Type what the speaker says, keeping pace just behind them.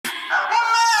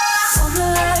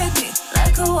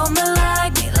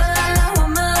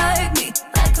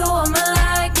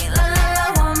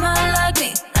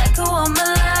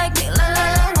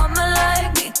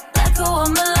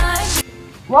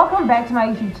Welcome back to my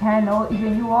YouTube channel. If you're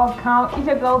new, welcome. It's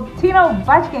your girl Tino,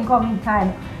 but you can call me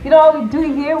Tino. You know what we do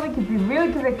here? We keep it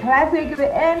real, keep it classic, keep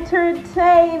it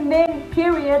entertaining,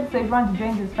 period. So if you want to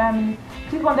join this family,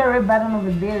 click on the red button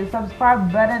over there, the subscribe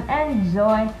button, and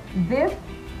join this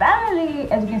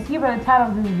family. As you can see by the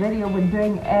title of this video, we're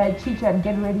doing a chit chat,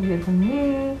 get ready with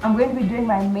me. I'm going to be doing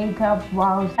my makeup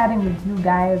while chatting with you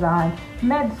guys on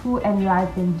med school and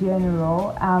life in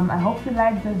general. I hope you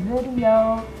like this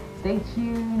video. Stay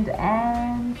tuned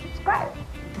and subscribe.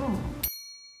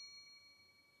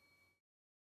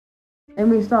 Let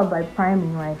me start by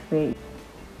priming my face.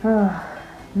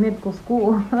 Medical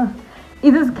school.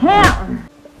 It's a scam.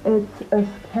 It's a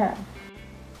scam.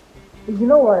 You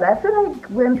know what? I feel like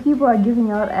when people are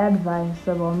giving out advice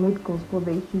about medical school,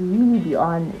 they should really be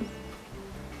honest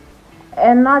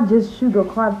and not just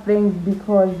sugarcoat things,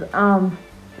 because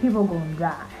people gonna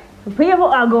die. People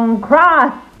are gonna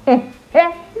cry.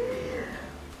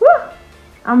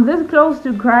 I'm this close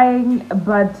to crying,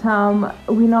 but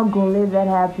we're not gonna let that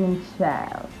happen,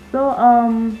 child. So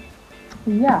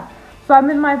yeah, so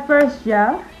I'm in my first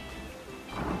year,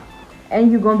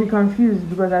 and you're gonna be confused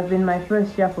because I've been in my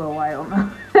first year for a while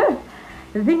now.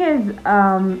 The thing is,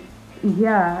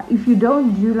 yeah, if you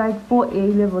don't do like 4 A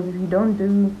levels, if you don't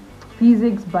do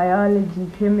physics,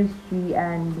 biology, chemistry,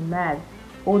 and math,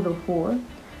 all the 4,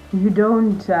 you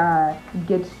don't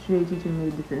get straight into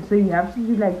medicine. So you have to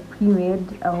do like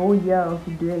pre-med, a whole year of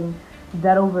doing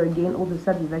that over again, all the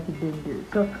subjects that you didn't do.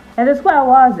 So, and that's where I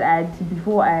was at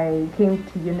before I came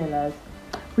to Unilas,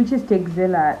 which is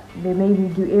Texilla. They made me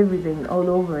do everything all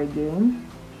over again,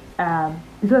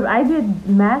 because I did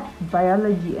math,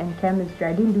 biology, and chemistry.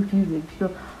 I didn't do physics.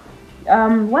 So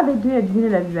what they do at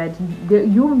Unilas is that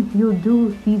you'll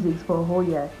do physics for a whole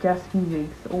year, just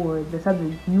physics, or the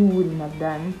subject you wouldn't have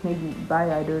done, maybe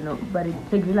bio, I don't know, but it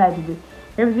takes a lot to do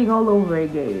everything all over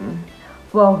again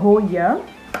for a whole year.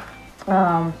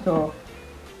 So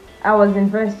I was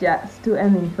in first year, still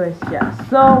am in first year.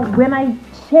 So when I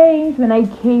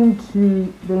came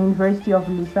to the University of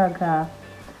Lusaka,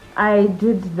 I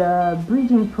did the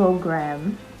bridging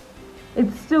program.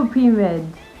 It's still pre-med.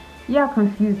 Yeah,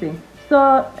 confusing.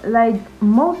 So like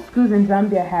most schools in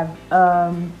Zambia have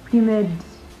pre-med.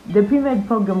 The pre-med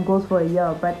program goes for a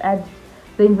year, but at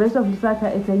the University of Lusaka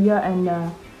it's a year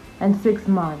and 6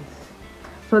 months.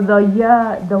 So the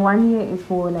 1 year is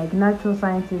for like natural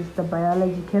sciences, the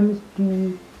biology,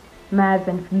 chemistry, math,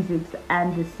 and physics,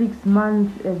 and the 6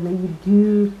 months is where you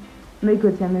do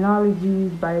medical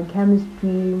terminologies,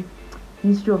 biochemistry,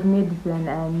 history of medicine,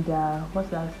 and what's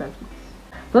the other subjects?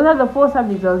 Those are the 4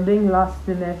 subjects I was doing last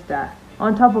semester,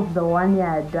 on top of the 1 year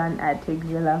I had done at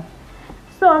Texilla.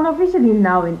 So I'm officially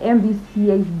now an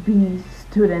MBCHB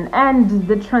student, and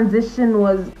the transition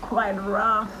was quite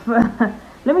rough.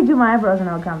 Let me do my eyebrows and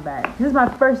I'll come back. This is my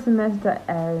first semester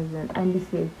as an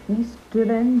MBCHB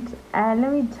student, and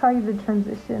let me tell you, the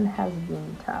transition has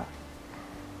been tough.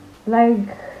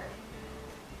 Like,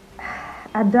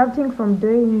 adapting from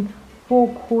doing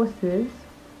 4 courses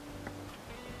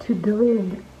to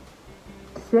doing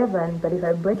 7, but if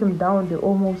I break them down, they're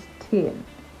almost 10,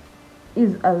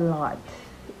 is a lot.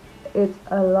 It's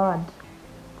a lot.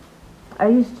 I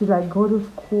used to like go to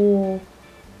school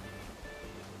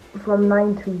from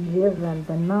 9 to 11,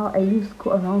 but now I leave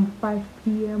school around 5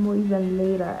 p.m. or even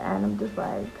later, and I'm just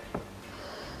like,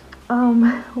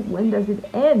 when does it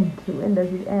end? When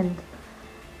does it end?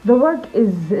 The work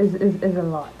is a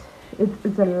lot.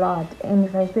 It's a lot, and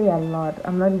if I say a lot,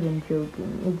 I'm not even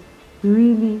joking. It's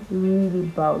really, really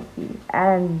bulky,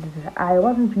 and I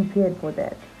wasn't prepared for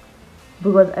that,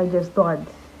 because I just thought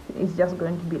it's just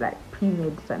going to be like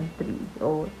pre-med times 3,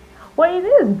 or well, it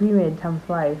is pre-med times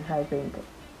 5, I think,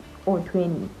 or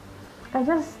 20. I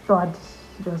just thought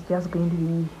it was just going to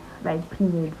be like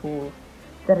pre-med for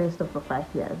the rest of the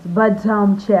 5 years, but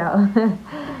child,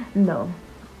 no.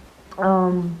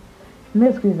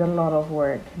 Med school is a lot of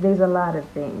work. There's a lot of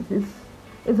things.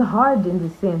 It's hard in the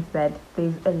sense that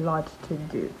there's a lot to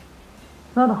do.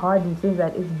 It's not hard in the sense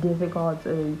that it's difficult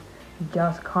or you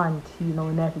just can't,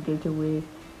 navigate your way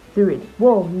through it.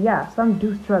 Well, yeah, some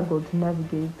do struggle to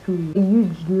navigate through the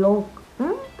huge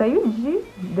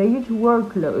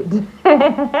workload.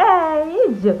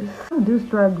 Some do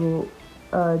struggle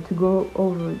to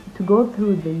go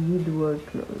through the huge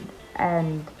workload,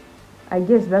 and I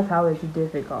guess that's how it's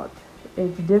difficult.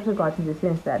 It's difficult in the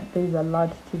sense that there's a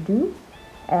lot to do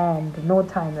and no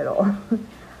time at all.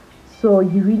 So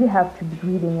you really have to be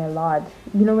reading a lot.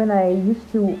 When I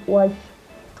used to watch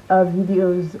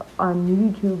videos on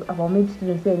YouTube about med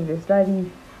students saying they study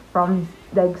from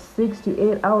like 6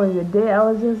 to 8 hours a day, I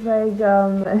was just like,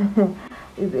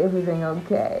 Is everything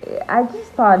okay? I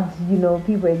just thought,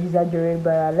 people exaggerate,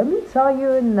 but let me tell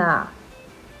you, nah.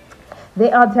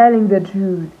 They are telling the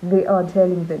truth. They are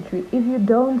telling the truth. If you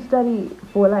don't study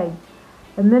for like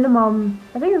a minimum,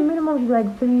 I think the minimum is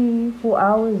like 3-4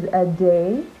 hours a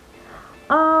day,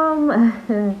 um,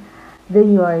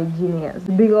 then you are a genius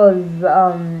because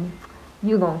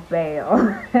you're gonna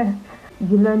fail.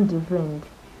 You learn different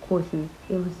courses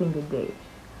every single day.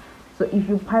 So if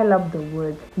you pile up the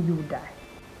work, you die.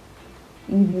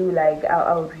 If you like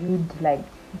I'll read like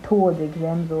towards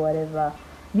exams or whatever,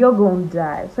 you're gonna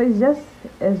die. So it's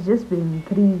just been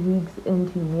 3 weeks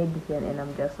into medicine, and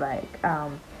I'm just like,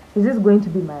 is this going to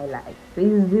be my life?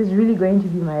 Is this really going to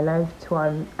be my life till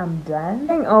I'm done?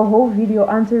 Doing a whole video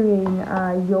answering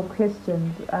your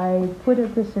questions. I put a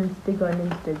question sticker on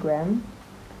Instagram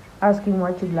asking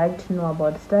what you'd like to know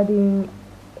about studying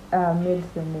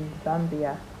medicine in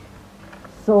Zambia.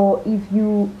 So if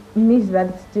you miss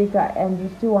that sticker and you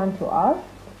still want to ask,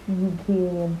 you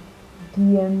can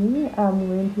DM me. I'm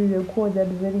going to record that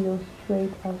video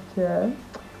straight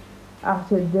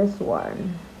after this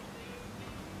one.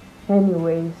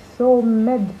 Anyway, so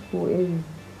med school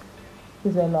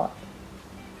is a lot.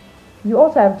 You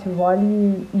also have to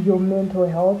value your mental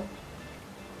health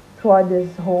throughout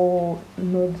this whole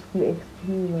med school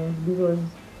experience because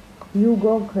you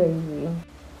go crazy.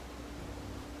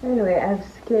 Anyway, I've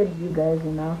scared you guys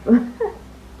enough.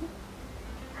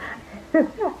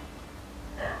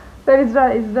 But it's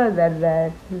not that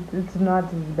bad. It's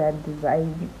not as bad as I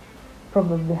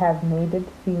probably have made it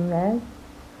seem as.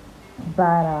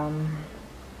 But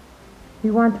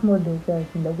we want more diverse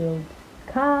in the world.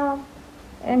 Come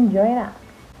and join us.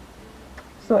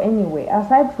 So anyway,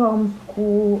 aside from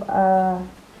school,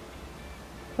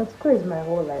 but school is my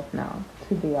whole life now,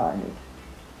 to be honest.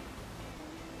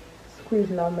 School is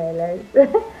not my life.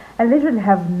 I literally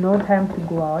have no time to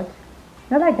go out.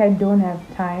 Not like I don't have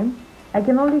time. I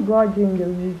can only go out during the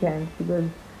weekends because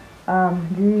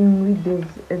during weekdays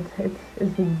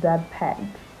it's that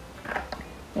packed.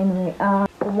 Anyway, I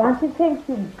want to thank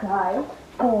you guys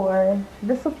for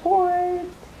the support.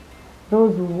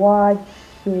 Those who watch,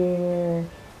 share,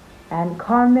 and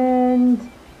comment.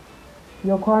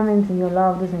 Your comments and your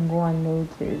love doesn't go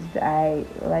unnoticed. I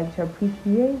like to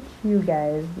appreciate you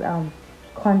guys.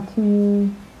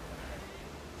 Continue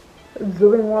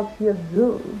doing what you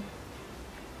do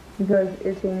because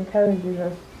it encourages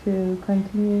us to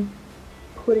continue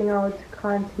putting out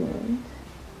content.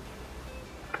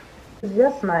 It's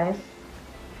just nice.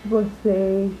 People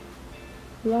say,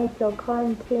 like your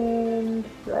content,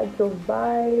 like your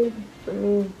vibes. I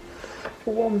mean,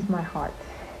 it warms my heart.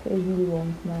 It really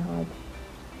warms my heart.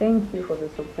 Thank you for the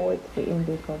support, the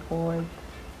in-day support.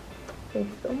 Thank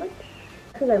you so much.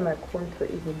 I feel like my contour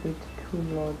is a bit too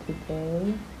low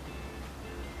today.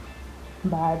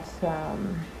 But,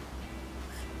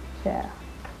 yeah.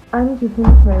 I need to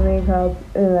finish my makeup,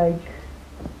 because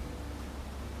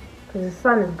the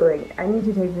sun is going. I need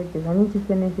to take pictures. I need to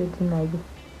finish it in like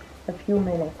a few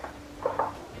minutes.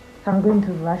 I'm going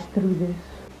to rush through this.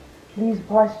 These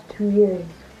past 2 years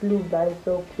flew by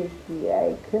so quickly.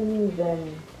 I couldn't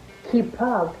even keep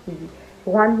up.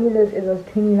 1 minute it was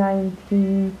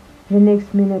 2019, the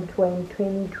next minute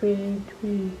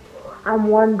 2022. I'm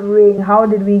wondering, how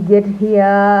did we get here?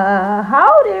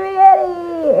 How did we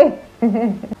get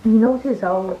here? You notice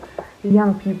how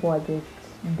young people are just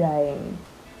dying.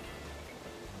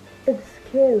 It's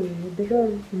scary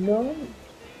because it's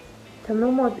a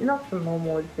normal, not a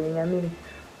normal thing. I mean,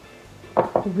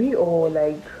 we all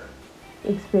like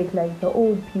expect like the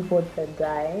old people to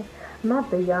die,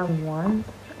 not the young ones.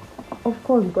 Of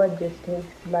course, God just takes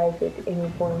life at any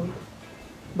point,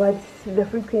 but the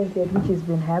frequency at which it's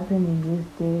been happening these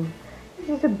days is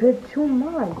just a bit too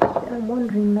much. And I'm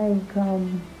wondering, like,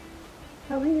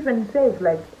 are we even safe?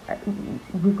 Like,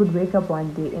 we could wake up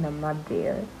one day and I'm not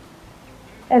there,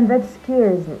 and that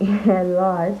scares me a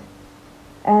lot.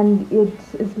 And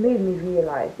it's made me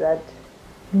realize that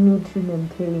you need to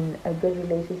maintain a good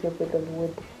relationship with the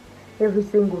Lord every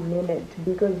single minute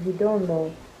because you don't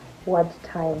know what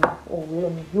time or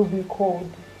when you'll be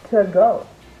called to go.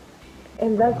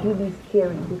 And that's really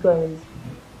scary because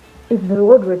if the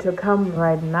Lord were to come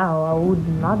right now, I would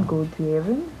not go to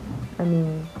heaven. I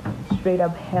mean, straight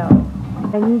up hell.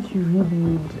 I need to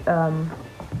rebuild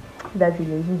that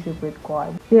relationship with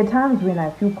God. There are times when I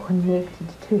feel connected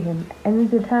to Him, and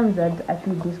there are times that I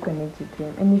feel disconnected to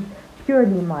Him, and it's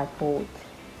purely my fault.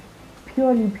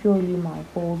 Purely my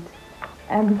fault.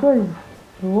 And because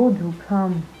the Lord will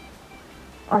come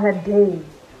on a day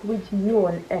which you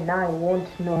and I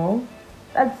won't know,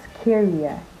 that's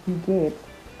scarier, you get.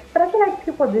 But But I feel like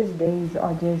people these days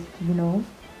are just,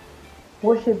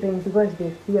 worshipping because they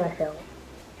fear hell,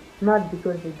 not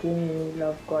because they genuinely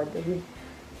love God.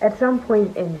 At some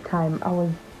point in time, I was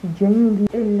genuinely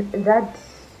in that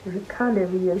kind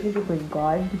of relationship with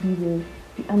God. We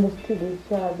understood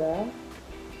each other,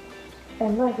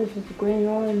 and life was just going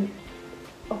on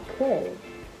okay.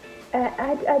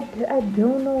 I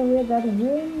don't know where that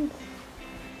went.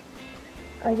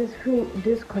 I just feel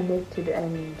disconnected,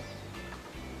 and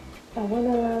I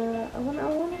wanna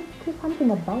do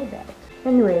something about that.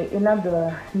 Anyway, in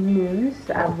other news,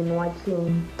 I've been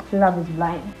watching Love is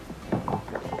Blind.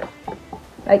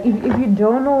 Like, if you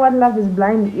don't know what Love is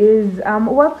Blind is,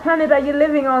 what planet are you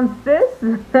living on, sis?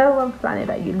 What planet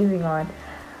are you living on?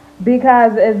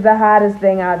 Because it's the hardest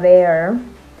thing out there.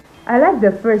 I like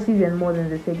the first season more than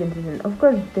the second season. Of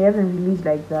course, they haven't released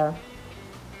like the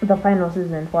final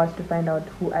season for us to find out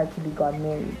who actually got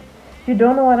married. If you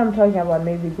don't know what I'm talking about,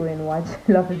 maybe go and watch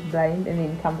Love is Blind and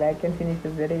then come back and finish the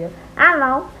video. I don't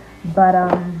know. But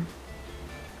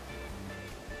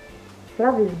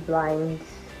Love is Blind,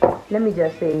 let me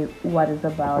just say what it's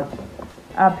about.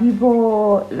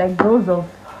 People like those of,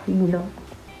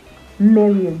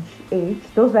 marriage age,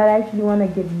 those that actually want to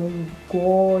get married,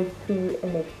 go through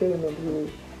an experiment where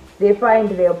they find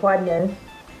their partners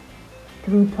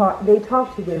they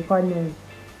talk to their partners.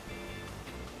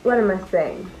 What am I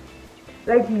saying?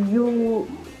 Like,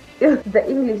 the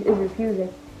English is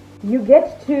refusing. You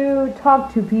get to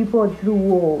talk to people through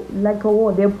wall, like a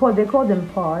wall. They call them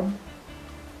pods.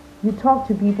 You talk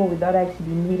to people without actually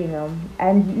meeting them,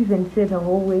 and you even set a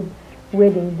whole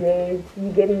wedding date.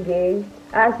 You get engaged.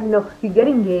 Actually, no, you get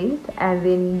engaged, and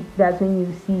then that's when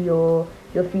you see your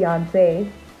fiance,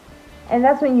 and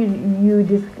that's when you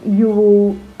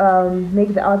will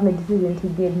make the ultimate decision to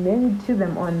get married to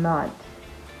them or not.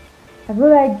 I feel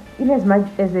like, in as much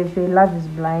as they say love is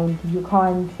blind, you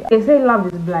can't. They say love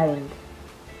is blind.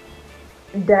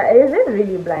 Is it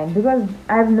really blind? Because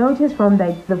I've noticed from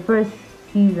like the first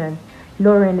season,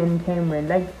 Lauren and Cameron,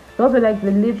 like those are like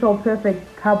the literal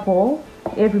perfect couple,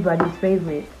 everybody's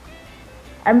favorite.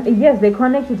 Yes, they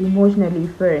connected emotionally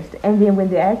first, and then when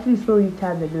they actually saw each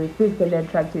other, they were physically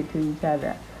attracted to each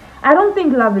other. I don't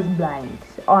think love is blind,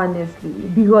 honestly,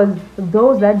 because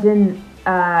those that didn't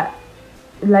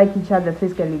like each other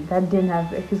physically, that didn't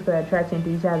have a physical attraction to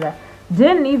each other,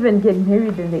 didn't even get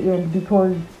married in the end,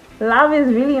 because love is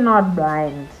really not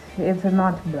blind. It's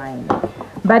not blind,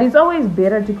 but it's always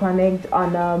better to connect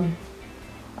on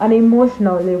an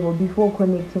emotional level before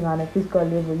connecting on a physical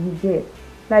level. You get,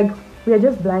 like, we are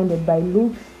just blinded by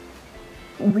looks.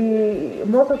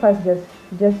 Most of us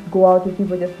just go out with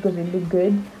people just because they look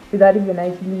good, without even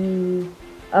actually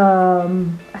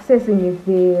assessing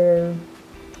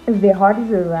if their heart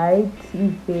is right,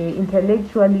 if they're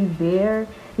intellectually there,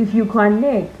 if you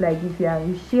connect, like if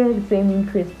you share the same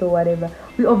interests or whatever.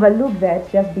 We overlook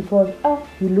that just because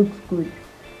he looks good.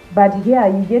 But here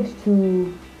you get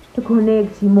to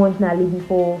connect emotionally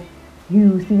before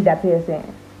you see that person.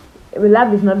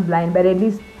 Love is not blind, but at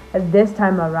least at this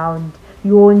time around,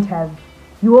 you won't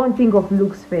think of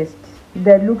looks first.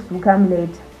 The looks will come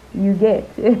late. You get.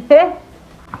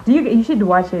 You should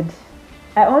watch it.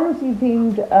 I honestly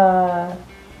think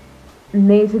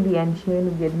Natalie and Shane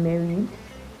will get married,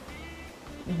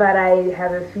 but I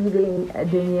have a feeling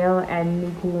Danielle and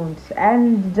Nick won't.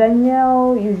 And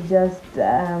Danielle is just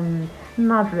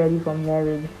not ready for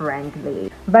marriage, frankly.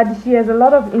 But she has a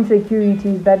lot of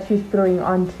insecurities that she's throwing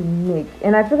onto Nick,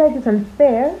 and I feel like it's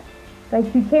unfair.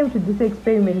 Like, you came to this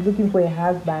experiment looking for a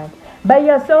husband, but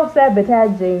you're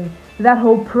self-sabotaging that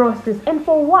whole process, and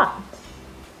for what?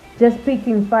 Just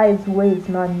picking fights where it's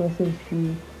not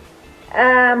necessary.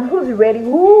 Who's ready?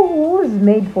 Who's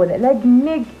made for that? Like,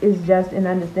 Nick is just an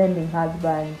understanding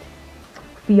husband,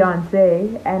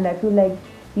 fiance, and I feel like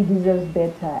he deserves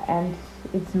better. And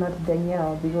it's not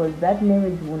Danielle, because that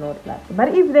marriage will not last.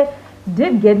 But if they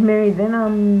did get married,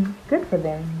 then good for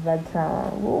them. But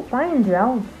we'll find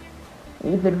out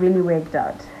if it really worked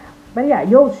out. But yeah,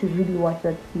 y'all should really watch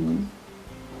that series,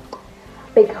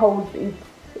 because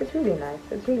it's really nice.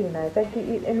 It's really nice. Like,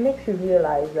 it makes you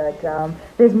realize that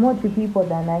there's more to people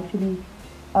than actually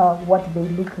what they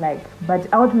look like. But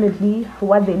ultimately,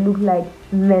 what they look like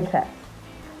matters.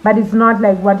 But it's not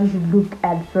like what you should look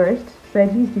at first. So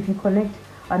at least if you connect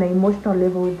on an emotional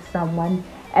level with someone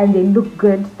and they look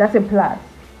good, that's a plus.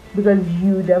 Because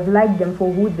you'd have liked them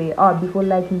for who they are before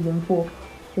liking them for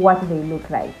what they look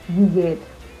like. You get.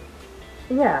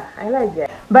 Yeah, I like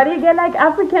that. But you get, like,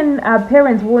 African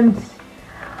parents won't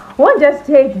just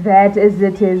take that as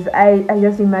it is. I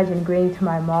just imagine going to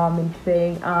my mom and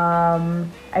saying,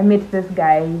 I met this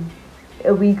guy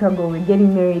a week ago. We're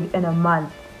getting married in a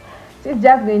month. She's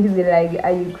just going to be like,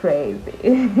 are you crazy?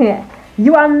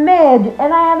 You are mad,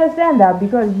 and I understand that,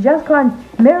 because you just can't.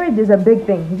 Marriage is a big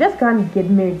thing. You just can't get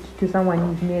married to someone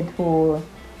you've met for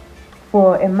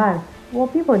a month. Well,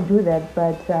 people do that,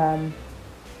 but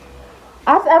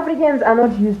us Africans are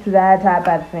not used to that type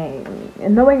of thing.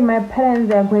 And knowing my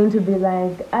parents are going to be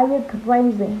like, are you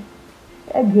crazy?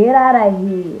 Get out of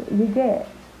here. You get.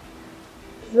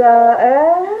 So,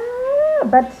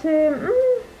 but who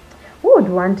would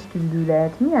want to do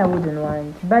that? Me, I wouldn't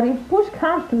want. But if push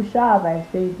comes to shove, I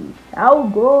say this. I'll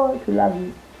go to love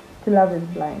you. To love is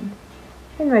blind.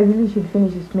 Anyway, I really should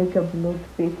finish this makeup look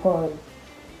because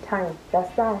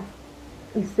that's time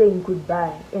is saying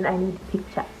goodbye, and I need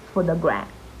pictures for the gram.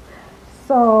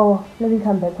 So let me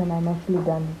come back when I'm actually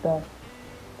done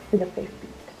with the face beat.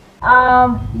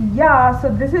 Yeah, so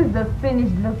this is the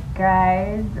finished look,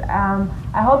 guys.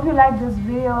 I hope you liked this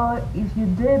video. If you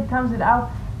did, thumbs it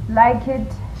up, like it,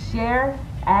 share,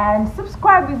 and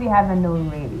subscribe if you haven't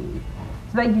already,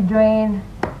 so that you join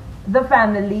the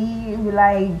family.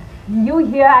 Like, you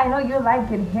here, I know you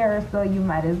like it here, so you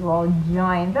might as well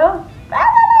join the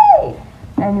family.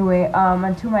 Anyway,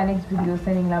 until my next video,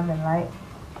 sending love and light.